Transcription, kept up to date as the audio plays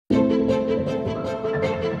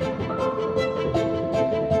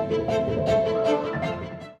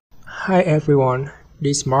Hi everyone,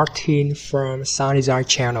 this is Martin from Sadesign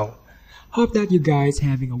channel. Hope that you guys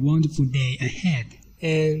having a wonderful day ahead.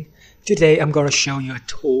 And today I'm going to show you a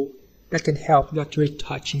tool that can help your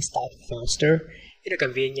retouching start faster in a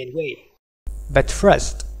convenient way. But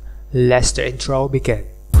first, let's the intro begin.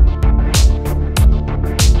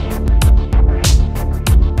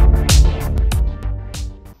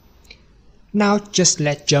 Now just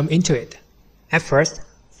let's jump into it. At first,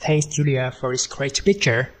 thanks Julia for this great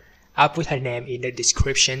picture. I'll put her name in the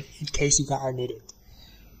description in case you guys need it.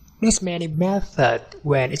 There's many methods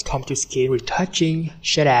when it comes to skin retouching,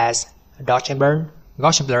 such as dodge and burn,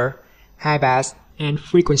 Gaussian blur, high pass, and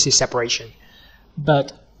frequency separation.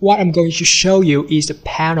 But what I'm going to show you is a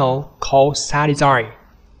panel called Sadesign,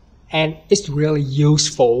 and it's really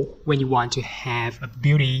useful when you want to have a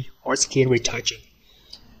beauty or skin retouching.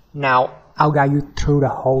 Now, I'll guide you through the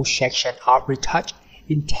whole section of retouch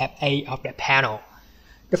in tab A of the panel.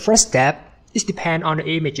 The first step is depend on the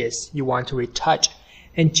images you want to retouch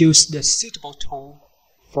and choose the suitable tool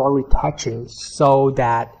for retouching so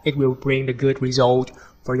that it will bring the good result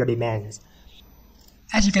for your demands.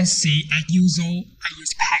 As you can see, as usual, I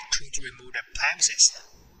use pack tool to remove the blemishes,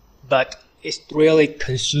 but it really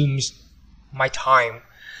consumes my time.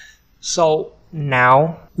 So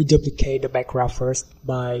now we duplicate the background first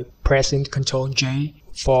by pressing Ctrl J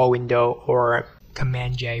for Windows or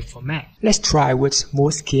Command J for Mac. Let's try with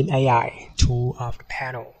Smooth Skin AI tool of the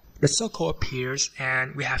panel. The circle appears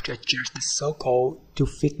and we have to adjust the circle to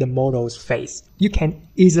fit the model's face. You can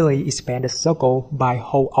easily expand the circle by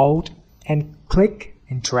hold Alt and click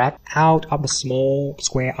and drag out of the small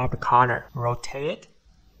square of the corner. Rotate it.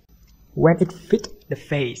 When it fits the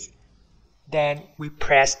face, then we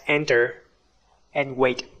press Enter and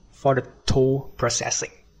wait for the tool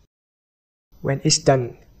processing. When it's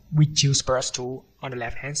done, we choose Brush tool on the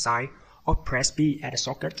left hand side or press B at the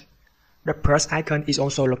socket. The brush icon is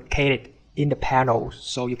also located in the panel,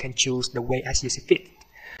 so you can choose the way as you see fit.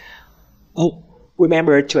 Oh,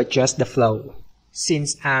 remember to adjust the flow.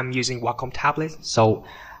 Since I'm using Wacom tablet, so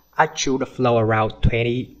I choose the flow around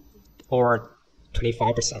 20 or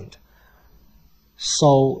 25%.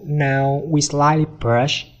 So now we slightly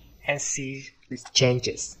brush and see the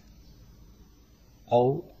changes.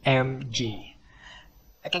 OMG.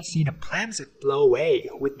 I can see the blemishes blow away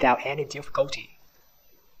without any difficulty.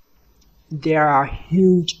 There are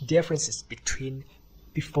huge differences between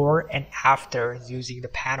before and after using the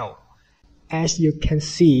panel. As you can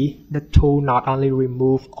see, the tool not only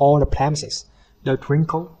removes all the blemishes, the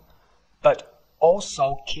wrinkle, but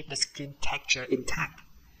also keep the skin texture intact.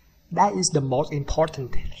 That is the most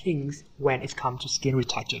important thing when it comes to skin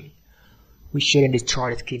retouching. We shouldn't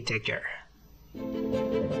destroy the skin texture.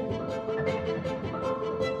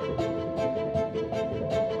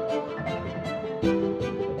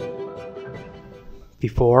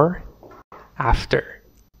 Before, after,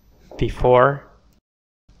 before,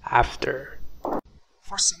 after.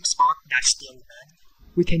 For some spot that's still done,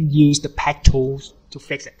 we can use the pack tools to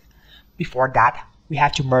fix it. Before that, we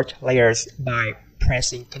have to merge layers by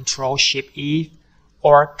pressing Ctrl-Shift-E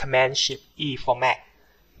or Command-Shift-E for Mac.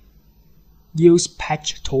 Use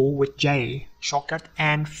Patch tool with J shortcut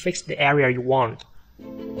and fix the area you want.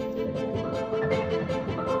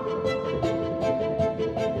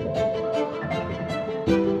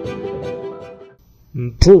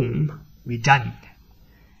 Boom, we're done.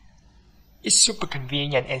 It's super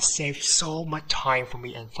convenient and saves so much time for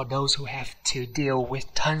me and for those who have to deal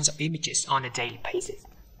with tons of images on a daily basis.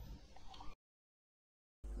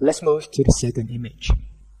 Let's move to the second image.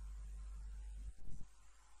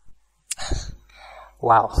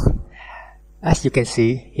 Wow, as you can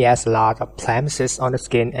see, he has a lot of blemishes on the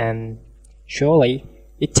skin, and surely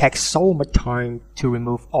it takes so much time to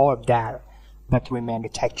remove all of that but remain the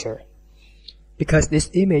texture. Because this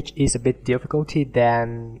image is a bit difficult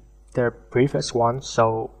than the previous one,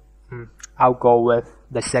 so I'll go with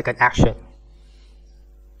the second action.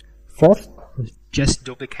 First, just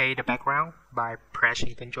duplicate the background by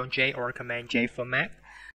pressing Ctrl J or Command J for Mac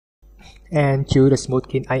and choose the Smooth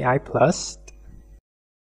Skin AI Plus.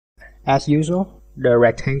 As usual, the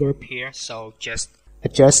rectangle appears, so just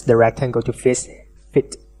adjust the rectangle to fit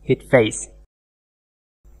his face.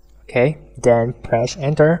 Okay, then press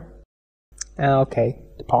Enter. Okay,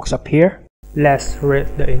 the box appears. Let's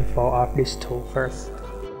read the info of this tool first.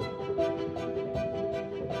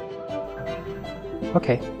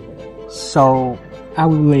 Okay, so I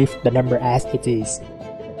will leave the number as it is.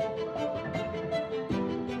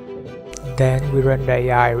 Then we run the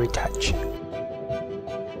AI retouch.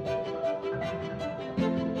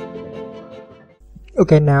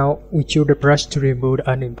 Okay, now we choose the brush to remove the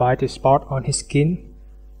uninvited spot on his skin.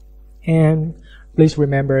 And please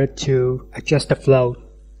remember to adjust the flow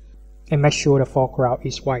and make sure the foreground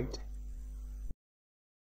is white.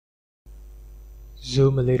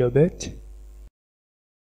 Zoom a little bit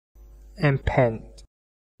and paint.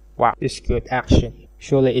 Wow, it's good action.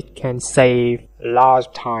 Surely it can save a lot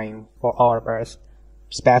of time for all of us,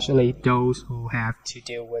 especially those who have to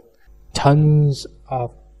deal with tons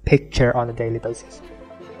of pictures on a daily basis.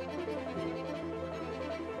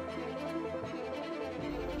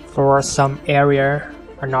 For some area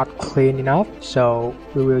are not clean enough, so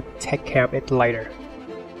we will take care of it later.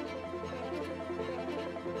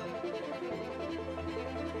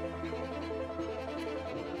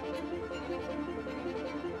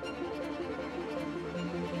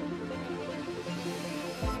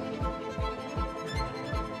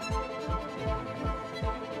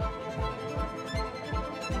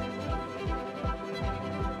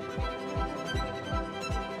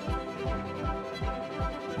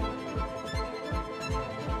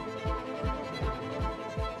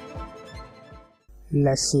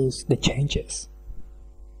 Let's see the changes.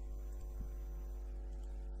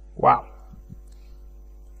 Wow.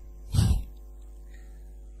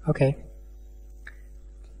 Okay.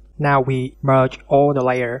 Now we merge all the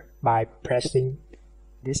layer by pressing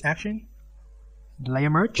this action, the layer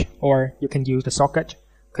merge, or you can use the shortcut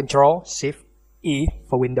Ctrl+Shift+E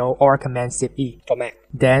for Windows or Command+Shift+E for Mac.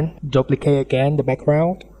 Then duplicate again the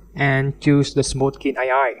background and choose the Smooth Skin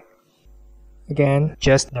AI. Again,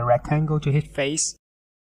 just the rectangle to his face.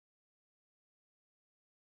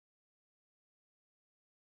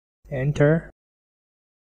 Enter.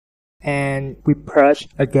 And we brush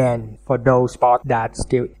again for those spots that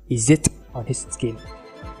still exist on his skin.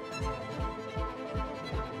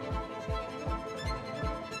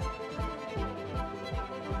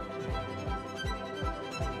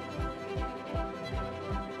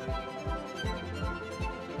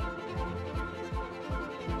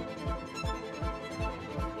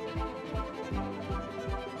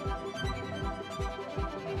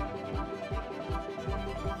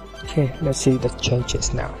 Okay, let's see the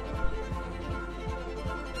changes now.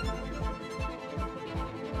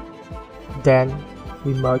 Then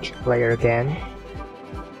we merge layer again.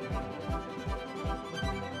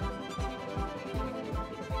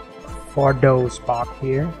 For those spots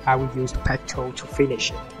here, I will use the pen tool to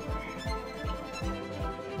finish it.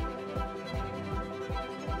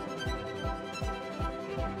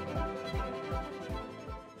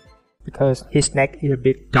 Because his neck is a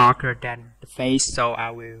bit darker than the face, so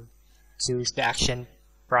I will choose the action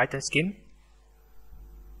brighten skin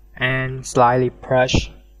and slightly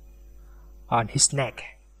brush on his neck.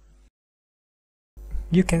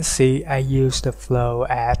 You can see I use the flow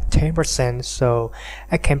at 10% so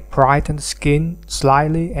I can brighten the skin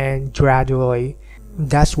slightly and gradually.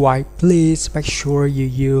 That's why please make sure you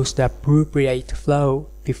use the appropriate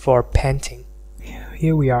flow before painting.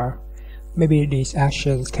 Here we are. Maybe these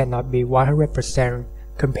actions cannot be 100%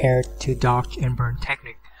 compared to dodge and burn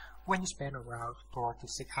technique when you spend around 4 to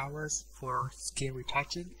 6 hours for skin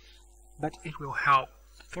retouching, but it will help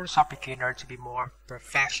Photoshop beginner to be more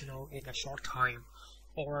professional in a short time,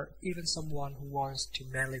 or even someone who wants to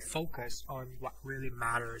mainly focus on what really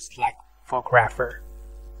matters, like photographer.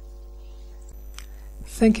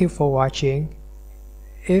 Thank you for watching.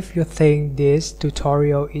 If you think this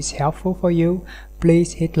tutorial is helpful for you,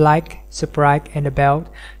 please hit like, subscribe and the bell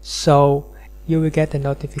so you will get the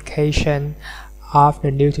notification of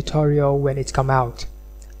the new tutorial when it comes out.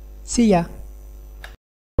 See ya!